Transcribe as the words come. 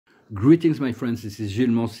Greetings, my friends. This is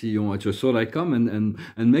Gilles Mansillon. I just thought I'd come and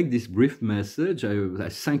make this brief message. I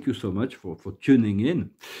thank you so much for tuning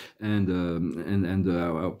in,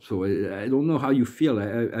 so I don't know how you feel.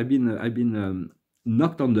 I've been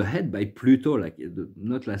knocked on the head by Pluto, like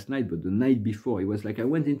not last night, but the night before. It was like I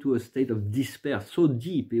went into a state of despair so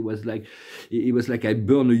deep. It was like I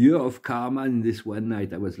burned a year of karma in this one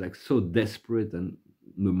night. I was like so desperate, and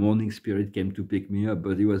the morning spirit came to pick me up,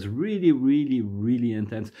 but it was really, really, really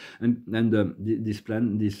intense. This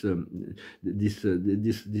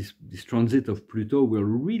transit of Pluto will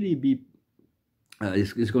really be.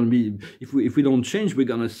 It's going to be, if we don't change, we're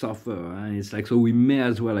going to suffer. It's like, so we may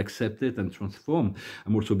as well accept it and transform.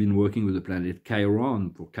 I'm also been working with the planet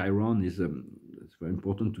Chiron. For Chiron is it's very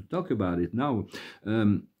important to talk about it now.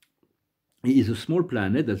 It is a small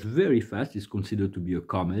planet that's very fast. It's considered to be a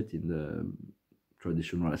comet in the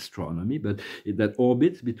traditional astronomy, but that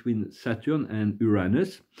orbits between Saturn and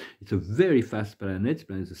Uranus. It's a very fast planet.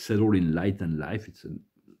 It's settled in light and life. It's a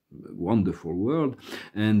wonderful world,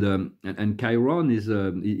 and Chiron is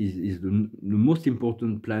the most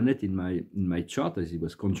important planet in my chart, as it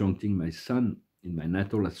was conjuncting my Sun in my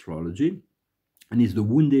natal astrology. And is the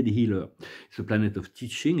wounded healer. It's a planet of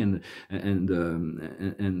teaching and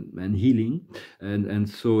healing, and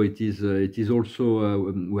so it is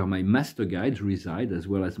also where my master guides reside, as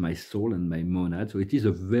well as my soul and my monad. So it is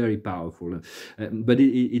a very powerful, but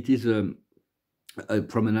it is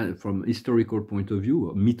from historical point of view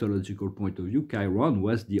or mythological point of view, Chiron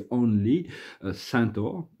was the only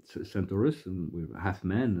centaurus, half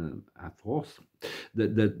man, half horse,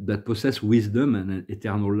 that possessed wisdom and an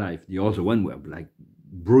eternal life. The other one were like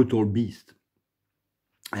brutal beasts.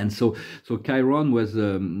 And so Chiron was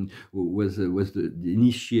the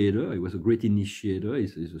initiator. He was a great initiator.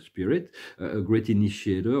 He's a spirit, a great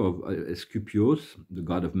initiator of Asclepius, the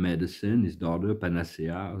god of medicine, his daughter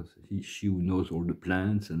Panacea, she who knows all the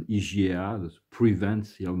plants, and Hygiea, that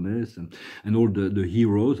prevents illness, and all the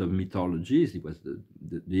heroes of mythologies. He was the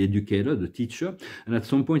educator, the teacher, and at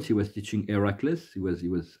some point he was teaching Heracles. He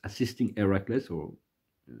was assisting Heracles, or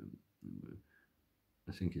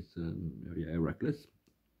I think it's Heracles.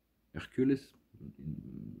 Hercules,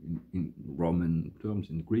 in Roman terms,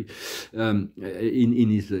 in Greek, in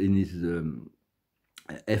his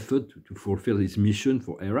effort to fulfill his mission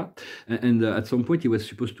for Hera, and at some point he was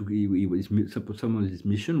supposed to. Some of his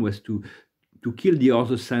mission was to kill the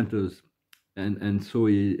other centaurs, and so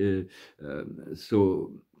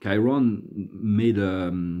Chiron made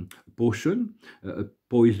a potion, a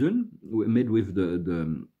poison made with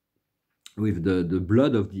the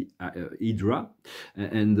blood of the Hydra,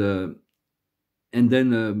 and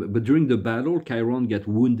then, but during the battle, Chiron got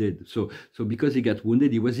wounded. So because he got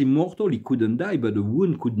wounded, he was immortal. He couldn't die, but the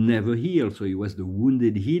wound could never heal. So he was the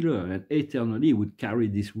wounded healer, and eternally he would carry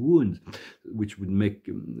this wound, which would make,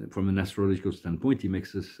 from an astrological standpoint, it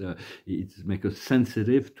makes us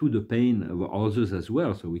sensitive to the pain of others as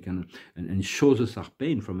well. So we can, and it shows us our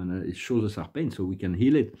pain it shows us our pain, so we can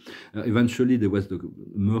heal it. Eventually, there was the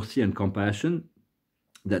mercy and compassion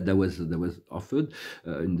that was offered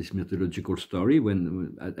in this mythological story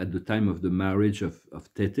when at the time of the marriage of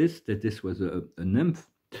Thetis. Thetis was a nymph,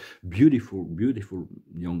 beautiful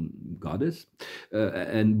young goddess,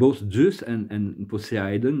 and both Zeus and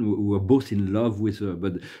Poseidon were both in love with her,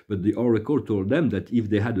 but the oracle told them that if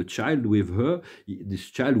they had a child with her,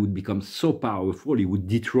 this child would become so powerful he would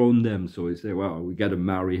dethrone them. So he said, well, we got to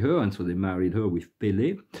marry her, and so they married her with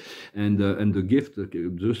Pele, and the gift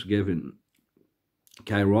Zeus gave in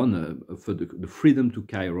Chiron, for the freedom to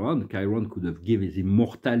Chiron. Chiron could have given his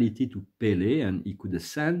immortality to Pele, and he could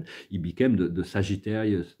ascend. He became the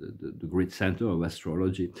Sagittarius, the great center of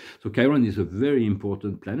astrology. So Chiron is a very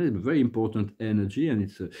important planet, a very important energy, and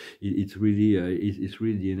it's really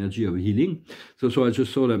the energy of healing. So I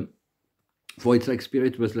just saw them. For it's like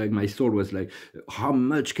spirit was like, my soul was like, how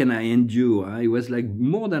much can I endure? It was like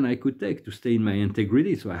more than I could take to stay in my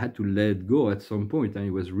integrity. So I had to let go at some point, and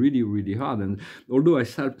it was really, really hard. And although I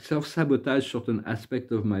self-sabotaged certain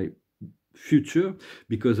aspect of my future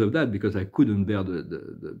because of that, because I couldn't bear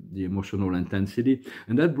the emotional intensity.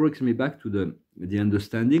 And that brings me back to the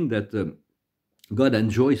understanding that God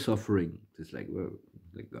enjoys suffering. It's like, well,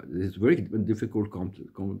 God. It's a very difficult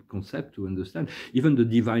concept to understand. Even the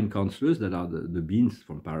divine counselors, that are the beings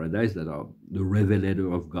from paradise, that are the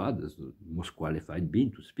revelator of God, as the most qualified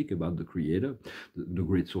being to speak about the Creator, the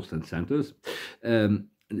great source and centers.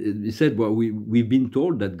 He said, well, we've been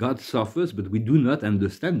told that God suffers, but we do not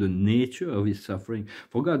understand the nature of his suffering.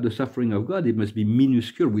 For God, the suffering of God, it must be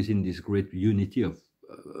minuscule within this great unity of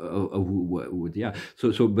yeah.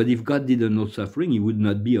 So, but if God didn't know suffering, he would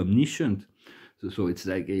not be omniscient. So it's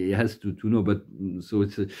like he has to know. But so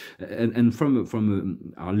it's and from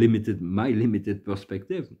my limited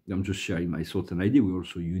perspective, I'm just sharing my thoughts and ideas. We're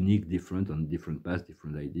also unique, different on different paths,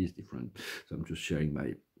 different ideas, different. So I'm just sharing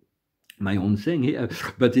my own thing here,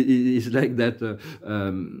 but it's like that.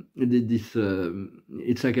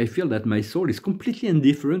 It's like I feel that my soul is completely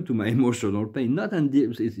indifferent to my emotional pain. Not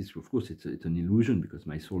it's of course it's an illusion, because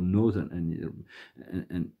my soul knows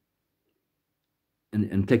and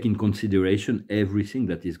and take in consideration everything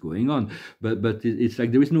that is going on. But it's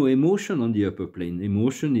like there is no emotion on the upper plane.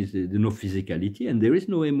 Emotion is no physicality, and there is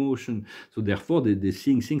no emotion. So therefore, they're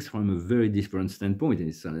seeing things from a very different standpoint. And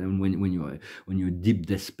it's, when you're deep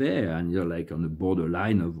despair and you're like on the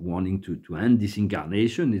borderline of wanting to end this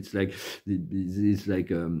incarnation, it's like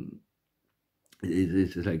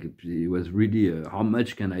it's like it was really how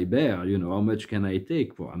much can I bear, how much can I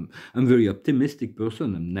take. For I'm very optimistic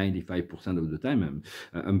person. I'm 95% of the time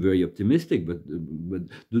I'm very optimistic, but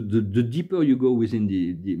the deeper you go within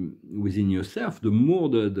within yourself, the more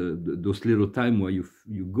those little time where you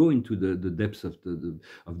go into the depths of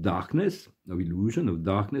of darkness, of illusion, of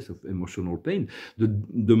darkness, of emotional pain,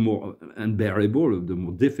 the more unbearable, the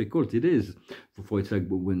more difficult it is. For it's like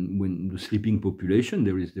when the sleeping population,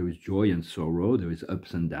 there is joy and sorrow, there is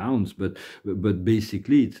ups and downs, but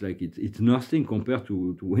basically it's like it's nothing compared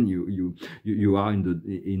to when you are in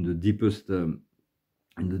the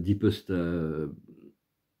deepest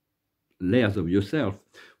layers of yourself.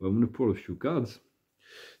 Well, I'm going to pull a few cards.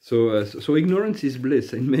 So ignorance is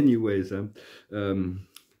bliss in many ways.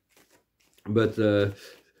 But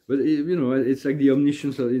it's like the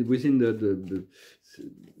omniscience within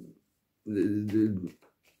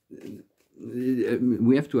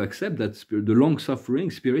we have to accept that the long-suffering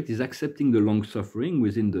spirit is accepting the long-suffering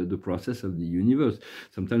within the process of the universe.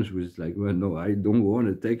 Sometimes it's like, well, no, I don't want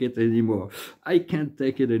to take it anymore. I can't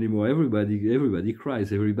take it anymore. Everybody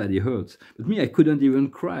cries. Everybody hurts. But me, I couldn't even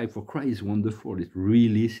cry. For cry is wonderful. It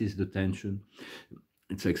releases the tension.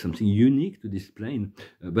 It's like something unique to this plane.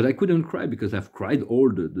 But I couldn't cry because I've cried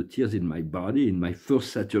all the tears in my body in my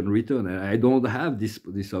first Saturn return, and I don't have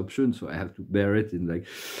this option, so I have to bear it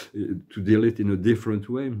to deal it in a different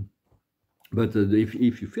way. But if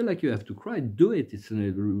you feel like you have to cry, do it. It's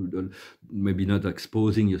maybe not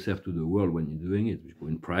exposing yourself to the world when you're doing it, you go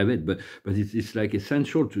in private, but it's like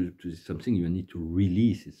essential to something you need to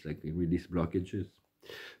release. It's like release blockages.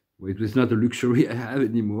 It's not a luxury I have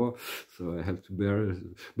anymore, so I have to bear it.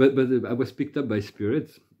 But I was picked up by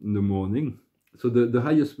spirits in the morning. So the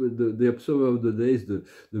highest, the observer of the day is the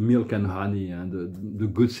milk and honey and the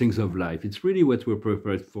good things of life. It's really what we're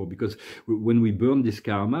prepared for, because when we burn this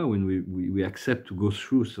karma, when we accept to go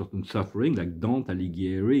through certain suffering, like Dante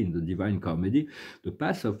Alighieri in the Divine Comedy, the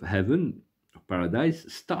path of heaven, paradise,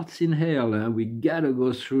 starts in hell. We gotta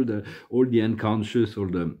go through all the unconscious, all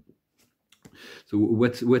the... So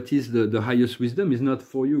what is the highest wisdom is not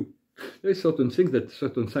for you. There are certain things,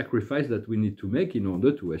 certain sacrifice that we need to make in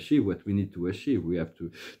order to achieve what we need to achieve.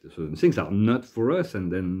 Certain things are not for us,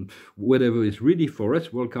 and then whatever is really for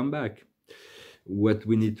us will come back. What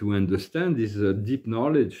we need to understand is deep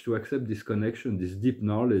knowledge, to accept this connection, this deep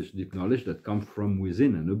knowledge that comes from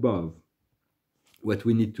within and above. What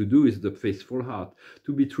we need to do is the faithful heart,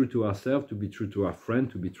 to be true to ourselves, to be true to our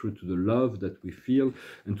friend, to be true to the love that we feel,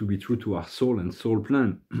 and to be true to our soul and soul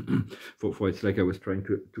plan. for it's like I was trying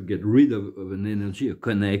to get rid of an energy, a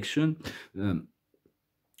connection.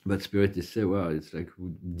 But Spirit is saying, well, it's like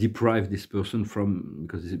we deprive this person from,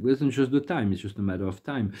 because it wasn't just the time, it's just a matter of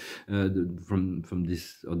time, from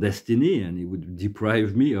this destiny, and it would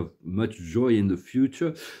deprive me of much joy in the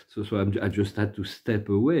future. So I just had to step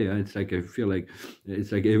away. It's like I feel like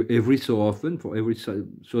it's like every so often, for every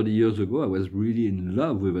 30 years ago, I was really in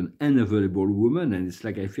love with an unavailable woman, and it's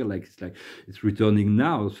like I feel like it's returning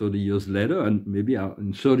now, 30 years later, and maybe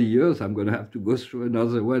in 30 years I'm going to have to go through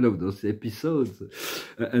another one of those episodes.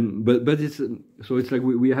 But it's so it's like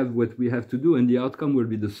we have what we have to do, and the outcome will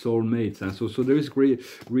be the soulmates. And so there is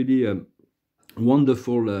really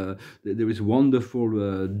wonderful there is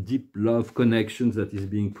wonderful deep love connections that is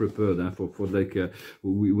being prepared for like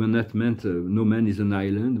we're not meant no man is an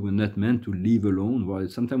island. We're not meant to live alone. Well,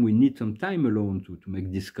 sometimes we need some time alone to make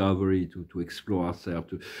discovery, to explore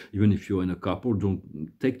ourselves. Even if you're in a couple, don't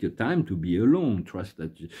take your time to be alone. Trust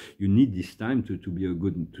that you need this time to be a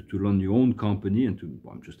good to learn your own company, and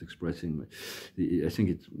I'm just expressing I think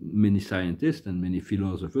it's many scientists and many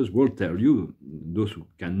philosophers will tell you those who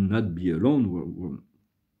cannot be alone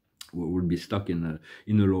will be stuck in a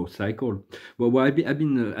low cycle. Well, I've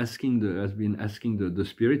been asking the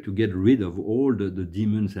spirit to get rid of all the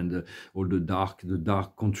demons and all the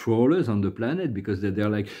dark controllers on the planet, because they're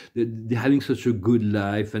like they're having such a good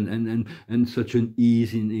life and such an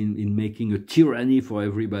ease in making a tyranny for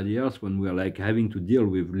everybody else, when we're like having to deal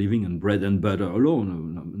with living on bread and butter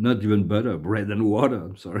alone. No, not even butter, bread and water.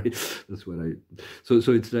 I'm sorry, that's what I. So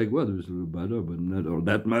it's like, well, there's a little butter, but not all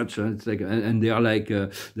that much. It's like, and they're like,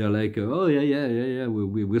 oh yeah,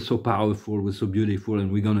 we're so powerful, we're so beautiful,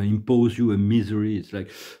 and we're gonna impose you a misery. It's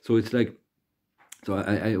like, so it's like, so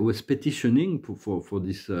I was petitioning for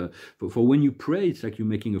this, for when you pray, it's like you're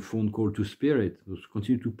making a phone call to spirit. So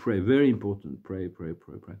continue to pray, very important. Pray.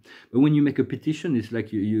 But when you make a petition, it's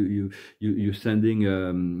like you sending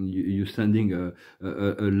a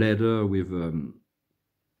letter with.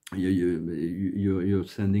 You're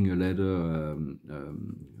sending a letter.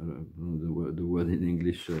 The word in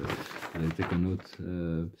English. I take a note.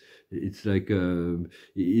 It's like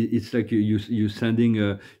you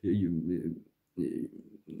sending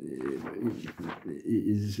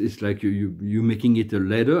it's like you making it a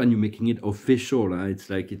letter, and you're making it official. It's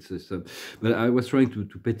like but I was trying to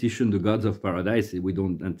petition the gods of paradise. We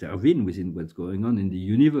don't intervene within what's going on in the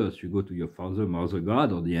universe. You go to your father, mother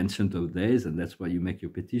god, or the ancient of days, and that's why you make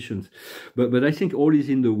your petitions. But I think all is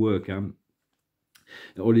in the work.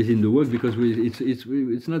 All is in the work, because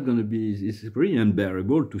it's not going to be, it's very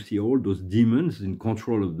unbearable to see all those demons in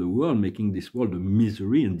control of the world, making this world a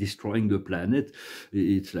misery and destroying the planet.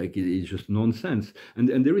 It's like it's just nonsense.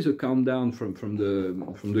 And there is a countdown from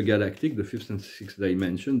the galactic, the fifth and sixth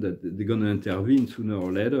dimension, that they're going to intervene sooner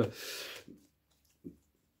or later.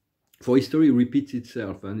 For history repeats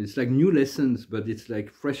itself, and it's like new lessons, but it's like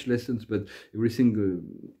fresh lessons, but everything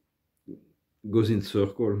goes in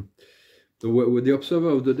circle. The observer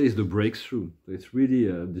of the day is the breakthrough. It's really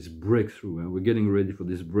this breakthrough, and we're getting ready for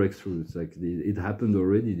this breakthrough. It's like it happened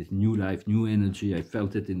already. This new life, new energy. I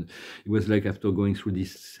felt it in. It was like after going through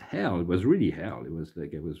this hell. It was really hell. It was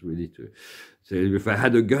like I was ready to say, if I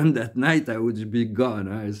had a gun that night, I would be gone.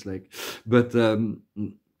 It's like, but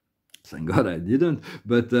thank God I didn't.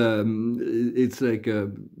 But it's like.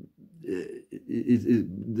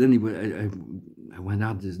 Then I went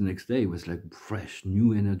out this next day. It was like fresh,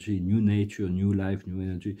 new energy, new nature, new life, new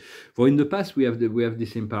energy. For in the past, we have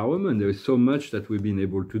this empowerment. There is so much that we've been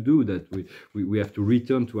able to do that we have to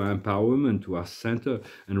return to our empowerment, to our center.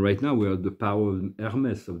 And right now, we are the power of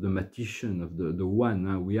Hermes, of the magician, of the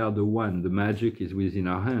one. We are the one. The magic is within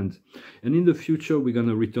our hands. And in the future, we're going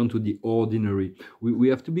to return to the ordinary. We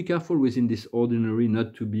have to be careful within this ordinary,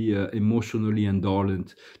 not to be emotionally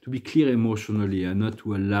indolent, to be clear emotionally, and not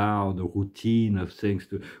to allow the routine of things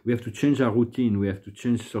we have to change our routine. We have to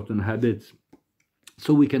change certain habits,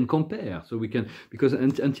 so we can compare, because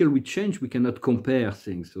until we change, we cannot compare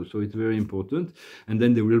things. So it's very important. And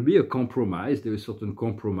then there will be a compromise. There is certain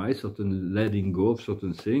compromise, certain letting go of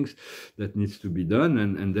certain things that needs to be done.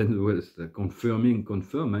 And then it's the confirm.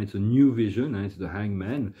 It's a new vision. It's the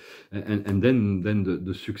hangman. And then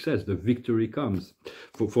the success, the victory comes.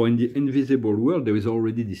 For in the invisible world, there is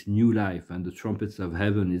already this new life, and the trumpets of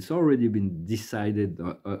heaven. It's already been decided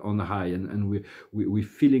on high, and we're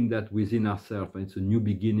feeling that within ourselves. And it's a new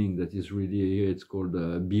beginning that is really here. It's called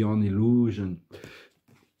Beyond Illusion.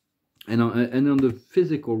 And on the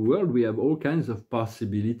physical world, we have all kinds of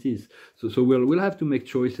possibilities. So we'll have to make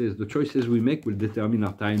choices. The choices we make will determine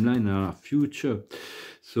our timeline and our future.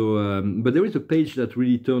 So, but there is a page that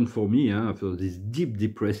really turned for me after this deep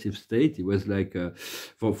depressive state. It was like, I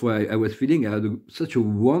was feeling I had such a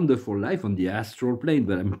wonderful life on the astral plane,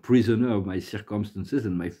 but I'm a prisoner of my circumstances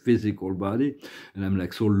and my physical body, and I'm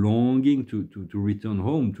like so longing to return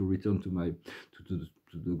home, to return to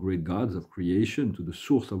the great gods of creation, to the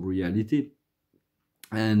source of reality.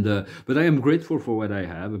 And but I am grateful for what I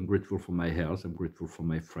have. I'm grateful for my health. I'm grateful for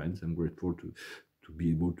my friends. I'm grateful to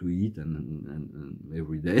be able to eat and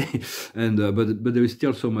every day. And but there is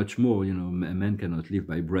still so much more. You know, a man cannot live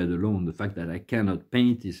by bread alone. The fact that I cannot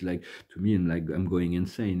paint is like, to me, and like I'm going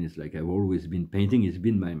insane. It's like I've always been painting. It's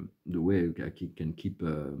been the way I can keep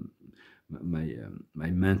my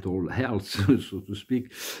mental health, so to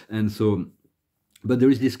speak. And so. But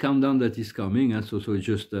there is this countdown that is coming, and so it's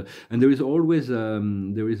just and there is always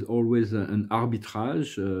an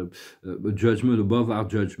arbitrage, a judgment above our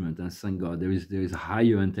judgment, and thank God there is a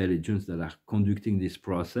higher intelligence that are conducting this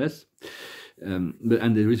process, and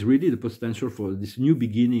there is really the potential for this new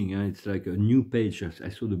beginning. It's like a new page. I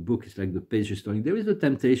saw the book. It's like the page is turning. There is a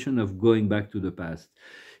temptation of going back to the past.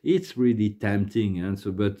 it's really tempting. And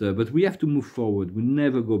so, but we have to move forward. We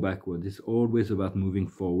never go backward. It's always about moving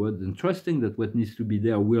forward and trusting that what needs to be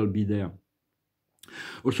there will be there.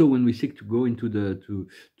 Also, when we seek to go into to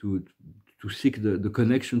to seek the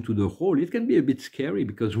connection to the whole, it can be a bit scary,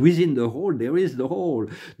 because within the whole there is the whole.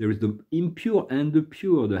 There is the impure and the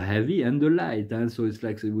pure, the heavy and the light. And so it's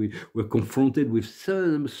like we're confronted with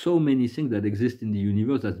so many things that exist in the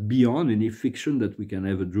universe that's beyond any fiction that we can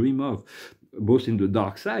ever dream of, both in the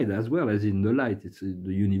dark side as well as in the light.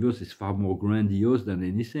 The universe is far more grandiose than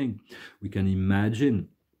anything we can imagine.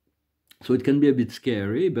 So it can be a bit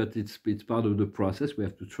scary, but it's part of the process. We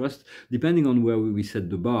have to trust, depending on where we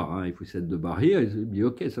set the bar. If we set the bar here, it will be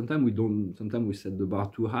okay. Sometimes we don't. Sometimes we set the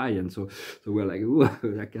bar too high, and so we're like,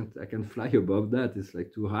 I can't fly above that. It's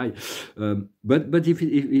like too high. But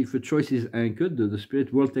if a choice is anchored, the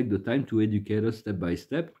spirit will take the time to educate us step by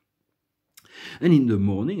step. And in the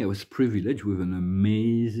morning, I was privileged with an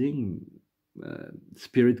amazing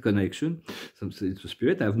spirit connection. So it's a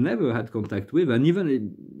spirit I've never had contact with, and even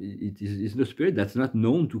it's a spirit that's not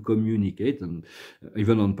known to communicate, and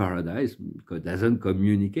even on Paradise, because it doesn't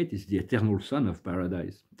communicate. It's the eternal son of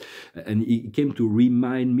Paradise, and he came to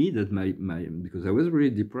remind me that my because I was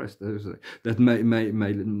really depressed, that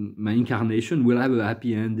my incarnation will have a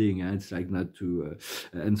happy ending, and it's like not to,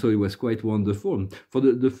 and so it was quite wonderful. For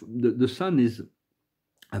the son is.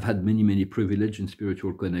 I've had many privilege in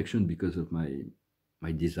spiritual connection because of my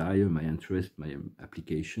desire, my interest, my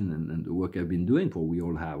application, and the work I've been doing. For we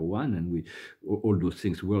all have one, and all those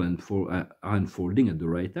things will are unfolding at the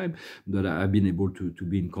right time. But I've been able to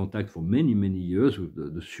be in contact for many years with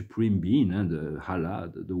the supreme being, and the Hala,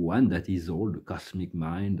 the one that is all, the cosmic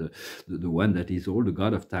mind, the one that is all, the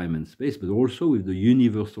God of time and space, but also with the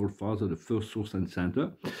universal Father, the first source and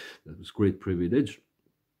center. That was great privilege.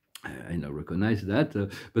 I now recognize that,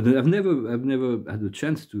 but I've never had a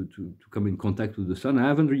chance to come in contact with the Son. I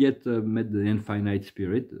haven't yet met the infinite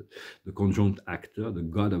spirit, the conjunct actor, the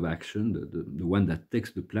God of action, the one that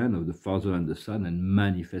takes the plan of the Father and the Son and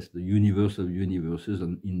manifests the universe of universes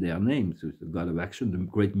in their name. So it's the God of action, the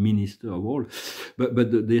great minister of all.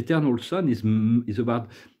 But the eternal Son is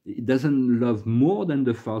about. He doesn't love more than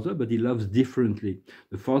the Father, but he loves differently.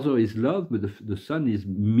 The Father is love, but the Son is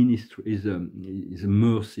ministry, is a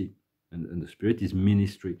mercy, and the Spirit is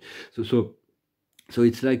ministry. So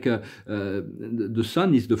it's like the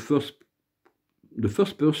Son is the first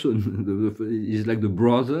person. Is like the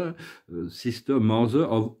brother, sister, mother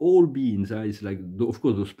of all beings. It's like, of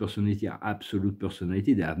course, those personalities are absolute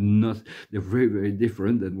personality. They are not. They're very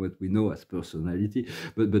different than what we know as personality.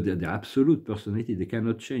 But they're absolute personality. They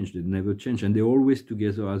cannot change. They never change, and they're always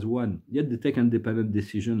together as one. Yet they take independent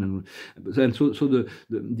decision, and so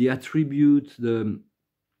the attributes, the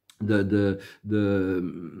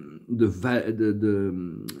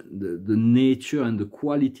nature and the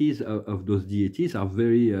qualities of those deities are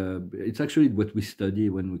very. It's actually what we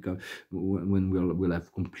study when we'll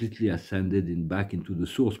have completely ascended back into the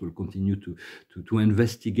source. We'll continue to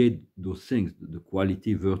investigate those things, the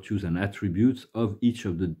quality, virtues, and attributes of each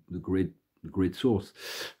of the great source.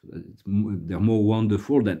 They're more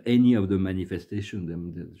wonderful than any of the manifestations.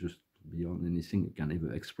 They're just beyond anything you can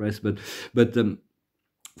ever express. But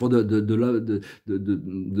for the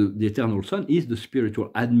eternal Son is the spiritual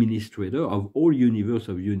administrator of all universe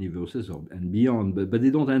of universes and beyond, but they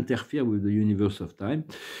don't interfere with the universe of time.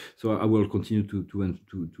 So I will continue to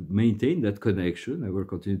maintain that connection. I will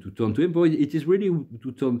continue to turn to him. But it is really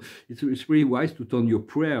to turn. It's really wise to turn your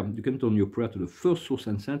prayer. You can turn your prayer to the first source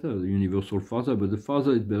and center, the universal Father. But the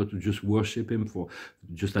Father, it's better to just worship him,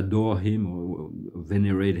 just adore him or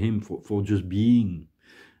venerate him for just being.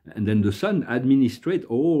 And then the Son administrate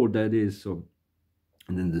all that is. So,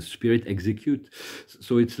 and then the Spirit execute.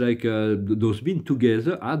 So it's like those being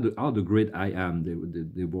together are the great I am.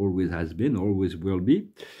 They've always has been, always will be.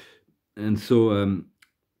 And so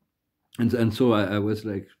and so I was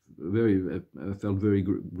like I felt very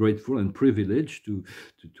grateful and privileged to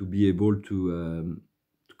be able to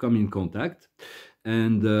come in contact.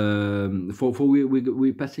 And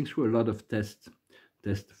we're passing through a lot of tests.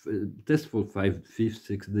 Test for 5, 5,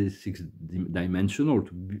 6 dimensional.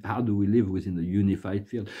 How do we live within a unified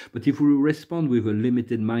field? But if we respond with a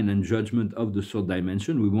limited mind and judgment of the third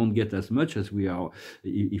dimension, we won't get as much as we are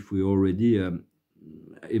if we already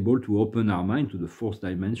able to open our mind to the fourth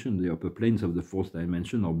dimension, the upper planes of the fourth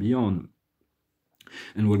dimension or beyond.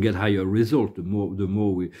 and we'll get higher result. The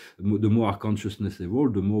more our consciousness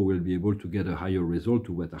evolve, the more we'll be able to get a higher result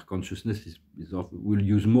to what our consciousness is of. We'll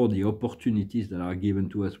use more the opportunities that are given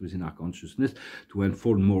to us within our consciousness to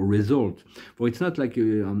unfold more result. For it's not like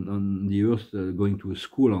on the earth, going to a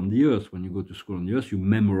school on the earth. When you go to school on the earth, you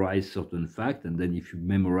memorize certain facts, and then if you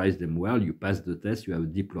memorize them well, you pass the test, you have a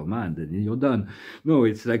diploma, and then you're done. No,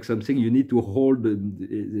 it's like something you need to hold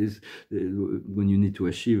when you need to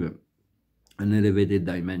achieve an elevated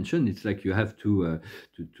dimension. It's like you have to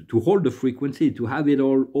hold the frequency, to have it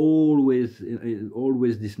always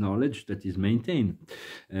this knowledge that is maintained,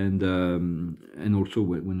 and also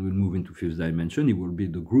when we move into fifth dimension, it will be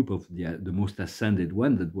the group of the most ascended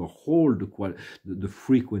one that will hold the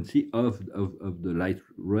frequency of the light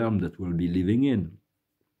realm that we'll be living in.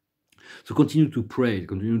 So continue to pray,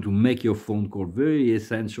 continue to make your phone call. Very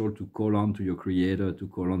essential to call on to your creator, to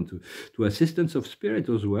call on to assistance of spirit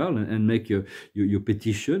as well, and make your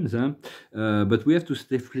petitions. But we have to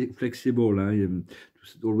stay flexible.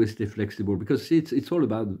 Always stay flexible, because it's all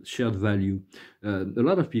about shared value. A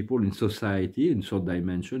lot of people in society, in short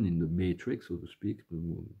dimension, in the matrix, so to speak,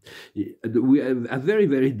 we have a very,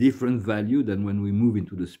 very different value than when we move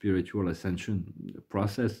into the spiritual ascension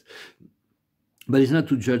process. But it's not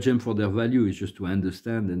to judge them for their value, it's just to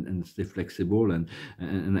understand and stay flexible and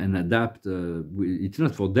adapt. It's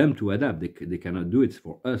not for them to adapt, they cannot do it. It's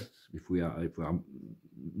for us. If we are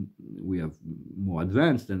more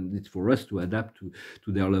advanced, and it's for us to adapt to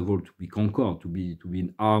their level, to be concord, to be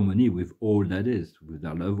in harmony with all that is, with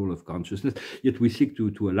their level of consciousness. Yet we seek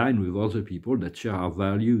to align with other people that share our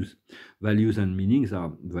values. Values and meanings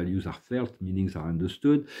are felt, meanings are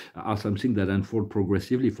understood, are something that unfold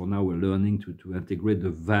progressively. For now, we're learning to integrate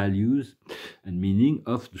the values and meaning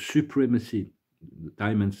of the supremacy, the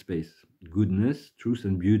time and space, goodness, truth,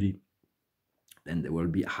 and beauty. Then there will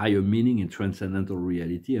be higher meaning in transcendental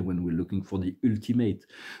reality, and when we're looking for the ultimate,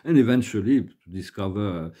 and eventually to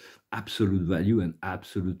discover absolute value and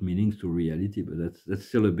absolute meanings to reality. But that's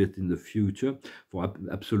still a bit in the future. For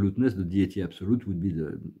absoluteness, the deity absolute would be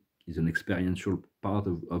is an experiential part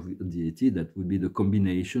of deity that would be the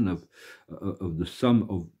combination of the sum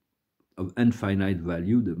of infinite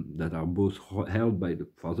value that are both held by the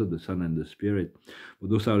Father, the Son, and the Spirit.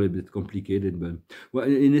 Well, those are a little bit complicated, but well,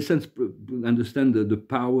 in essence, understand the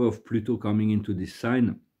power of Pluto coming into this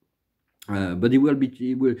sign. But it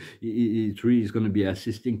really is going to be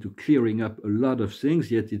assisting to clearing up a lot of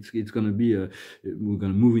things. Yet it's going to be we're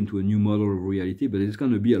going to move into a new model of reality, but it's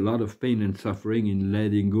going to be a lot of pain and suffering in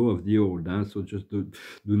letting go of the old. So just do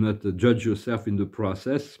not judge yourself in the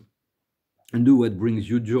process, and do what brings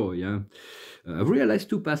you joy. I've realized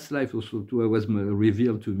 2 past lives also. 2 was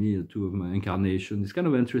revealed to me, 2 of my incarnations. It's kind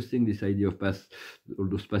of interesting, this idea of all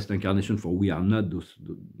those past incarnations. For we are not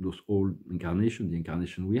those old incarnations, the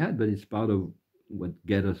incarnation we had, but it's part of what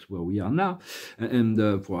get us where we are now. And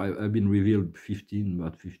for I've been revealed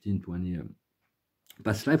about 15, 20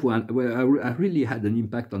 past life where I really had an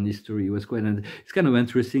impact on history. It was it's kind of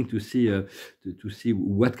interesting to see to see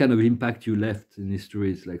what kind of impact you left in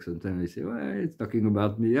history. It's like sometimes they say, well, it's talking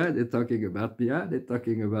about me, they're talking about me, they're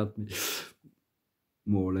talking about me.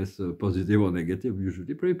 More or less positive or negative,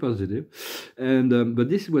 usually pretty positive. And but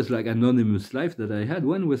this was like anonymous life that I had.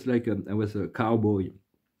 One was like I was a cowboy,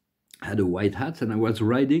 had a white hat, and I was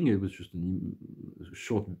riding. It was just a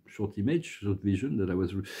short vision that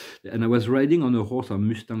I was riding on a horse, a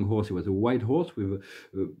Mustang horse. It was a white horse with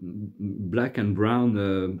black and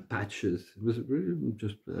brown patches. It was really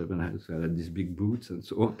just I had these big boots and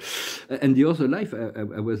so on. And the other life the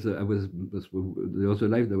other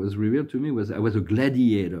life that was revealed to me was I was a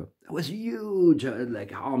gladiator. I was huge. I had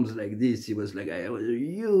like arms like this. It was like I was a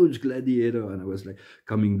huge gladiator, and I was like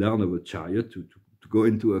coming down of a chariot to go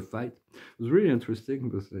into a fight. It was really interesting.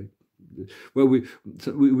 It was like, well,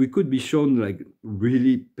 we could be shown like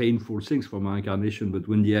really painful things from our incarnation, but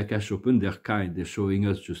when the Akash opened, they're kind. They're showing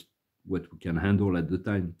us just what we can handle at the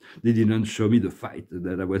time. They didn't show me the fight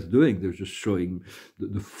that I was doing. They were just showing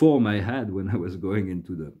the form I had when I was going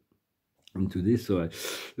into this. So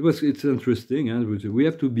it's interesting, and we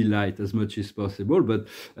have to be light as much as possible. But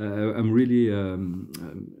I'm really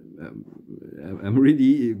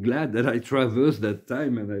glad that I traversed that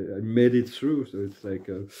time and I made it through. So it's like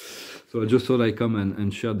so I just thought I'd come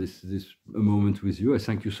and share this moment with you. I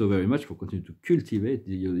thank you so very much for continuing to cultivate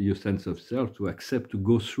your sense of self, to accept, to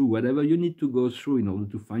go through whatever you need to go through in order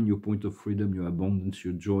to find your point of freedom, your abundance,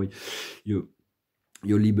 your joy,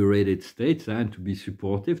 your liberated states, and to be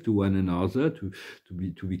supportive to one another, to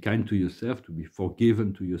be kind to yourself, to be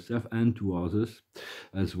forgiven to yourself and to others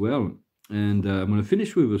as well. And I'm going to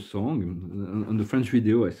finish with a song. On the French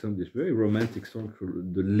video, I sang this very romantic song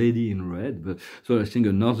called The Lady in Red. But so I sing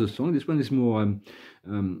another song. This one is more.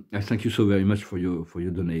 I thank you so very much for your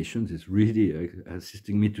donations. It's really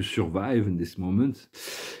assisting me to survive in this moment,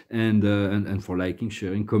 and for liking,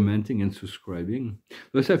 sharing, commenting, and subscribing.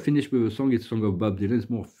 So as I finish with a song, it's a song of Bob Dylan. It's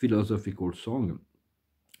more philosophical song.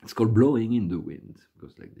 It's called Blowing in the Wind. It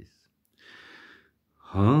goes like this.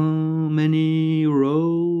 How many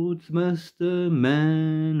roads must a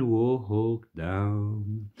man walk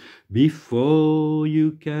down before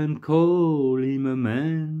you can call him a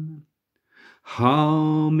man?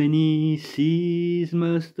 How many seas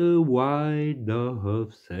must a white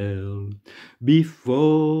dove sail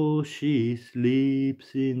before she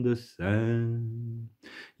sleeps in the sand?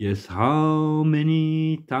 Yes, how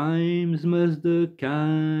many times must the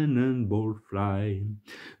cannonball fly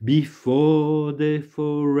before they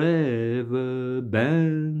forever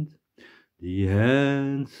bend? The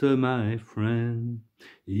answer, my friend,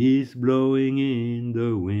 is blowing in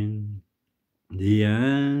the wind. The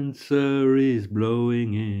answer is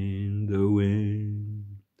blowing in the wind.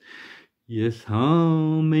 Yes,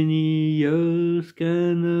 how many years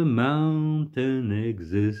can a mountain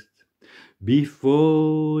exist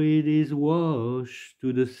before it is washed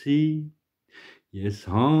to the sea? Yes,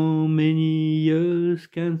 how many years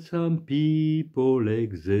can some people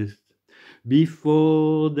exist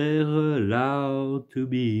before they're allowed to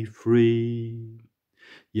be free?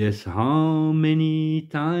 Yes, how many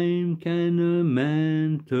times can a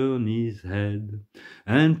man turn his head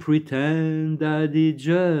and pretend that he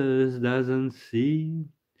just doesn't see?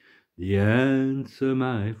 The answer,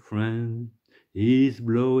 my friend, is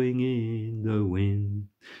blowing in the wind.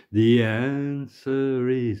 The answer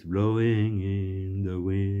is blowing in the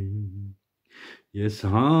wind. Yes,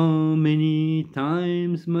 how many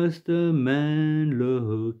times must a man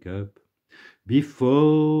look up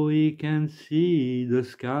before he can see the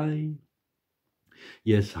sky?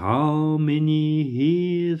 Yes, how many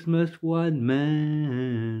ears must one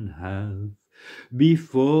man have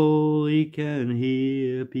before he can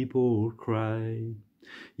hear people cry?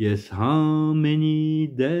 Yes, how many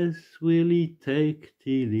deaths will he take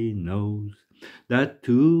till he knows that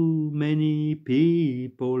too many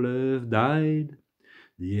people have died?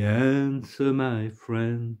 The answer, my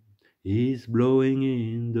friend, is blowing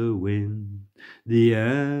in the wind. The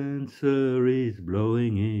answer is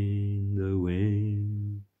blowing in the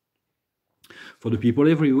wind. For the people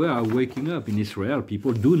everywhere are waking up in Israel.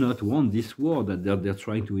 People do not want this war that they're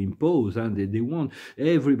trying to impose, and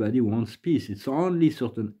everybody wants peace. It's only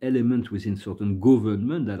certain elements within certain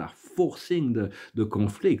government that are forcing the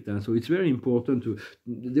conflict, and so it's very important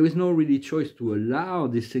there is no really choice to allow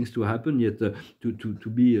these things to happen, yet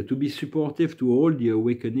to be supportive to all the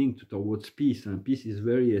awakening towards peace, and peace is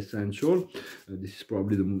very essential. This is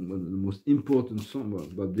probably one of the most important songs.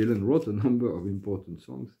 Bob Dylan wrote a number of important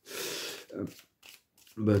songs.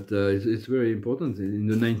 But it's very important. In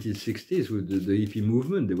the 1960s, with the hippie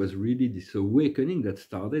movement, there was really this awakening that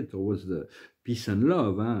started towards the peace and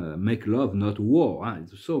love. Make love, not war.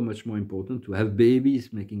 It's so much more important to have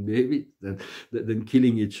babies, making babies, than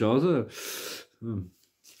killing each other. Well,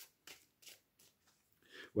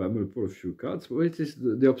 I'm going to pull a few cards. Well, it is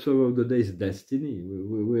the observer of the day is destiny.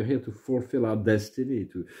 We're here to fulfill our destiny,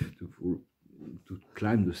 to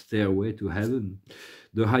climb the stairway to heaven.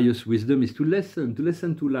 The highest wisdom is to listen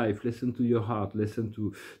to life, listen to your heart, listen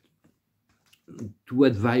to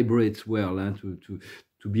what vibrates well, and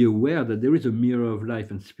to be aware that there is a mirror of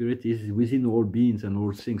life, and spirit is within all beings and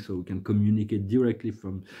all things, so we can communicate directly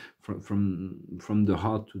from the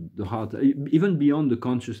heart to the heart, even beyond the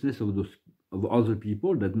consciousness of other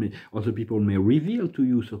people. Other people may reveal to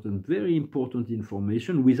you certain very important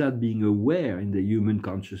information without being aware in the human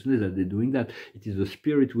consciousness that they're doing that. It is the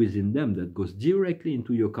spirit within them that goes directly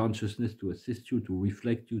into your consciousness to assist you, to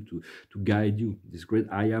reflect you, to guide you. This great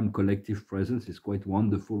I Am collective presence is quite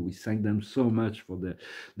wonderful. We thank them so much for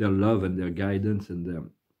their love and their guidance,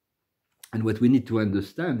 and what we need to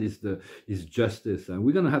understand is justice, and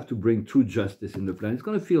we're going to have to bring true justice in the planet. It's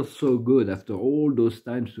going to feel so good after all those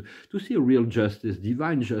times to see real justice,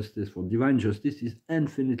 divine justice. For divine justice is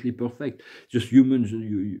infinitely perfect. Just human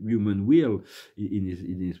will in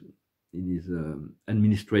his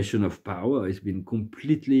administration of power has been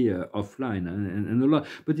completely offline, and a lot.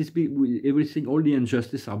 But everything, all the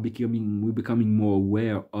injustice we're becoming more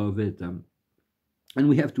aware of it. And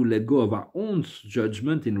we have to let go of our own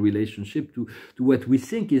judgment in relationship to what we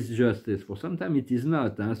think is justice. For sometimes it is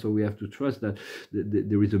not. So we have to trust that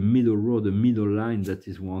there is a middle road, a middle line that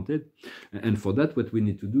is wanted. And for that, what we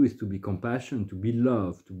need to do is to be compassionate, to be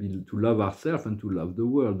love, to love ourselves and to love the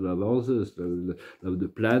world, love others, love the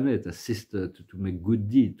planet, assist to make good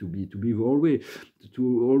deeds, to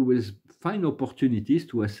always find opportunities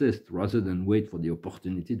to assist rather than wait for the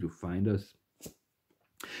opportunity to find us.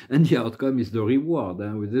 And the outcome is the reward.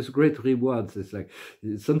 With this great rewards, it's like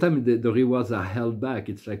sometimes the rewards are held back.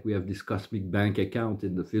 It's like we have this cosmic bank account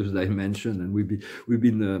in the fifth dimension, and we've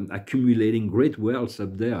been accumulating great wealth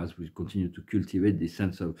up there as we continue to cultivate this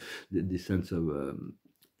sense of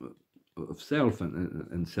of self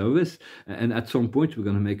and service. And at some point we're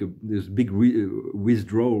going to make this big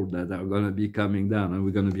withdrawal that are going to be coming down, and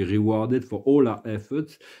we're going to be rewarded for all our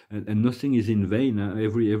efforts, and nothing is in vain.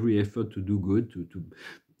 Every effort to do good,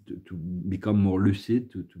 to become more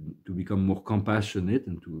lucid, to become more compassionate,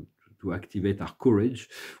 and to activate our courage,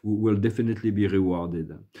 will definitely be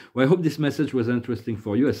rewarded. Well, I hope this message was interesting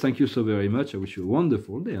for you. I thank you so very much. I wish you a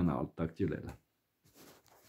wonderful day, and I'll talk to you later.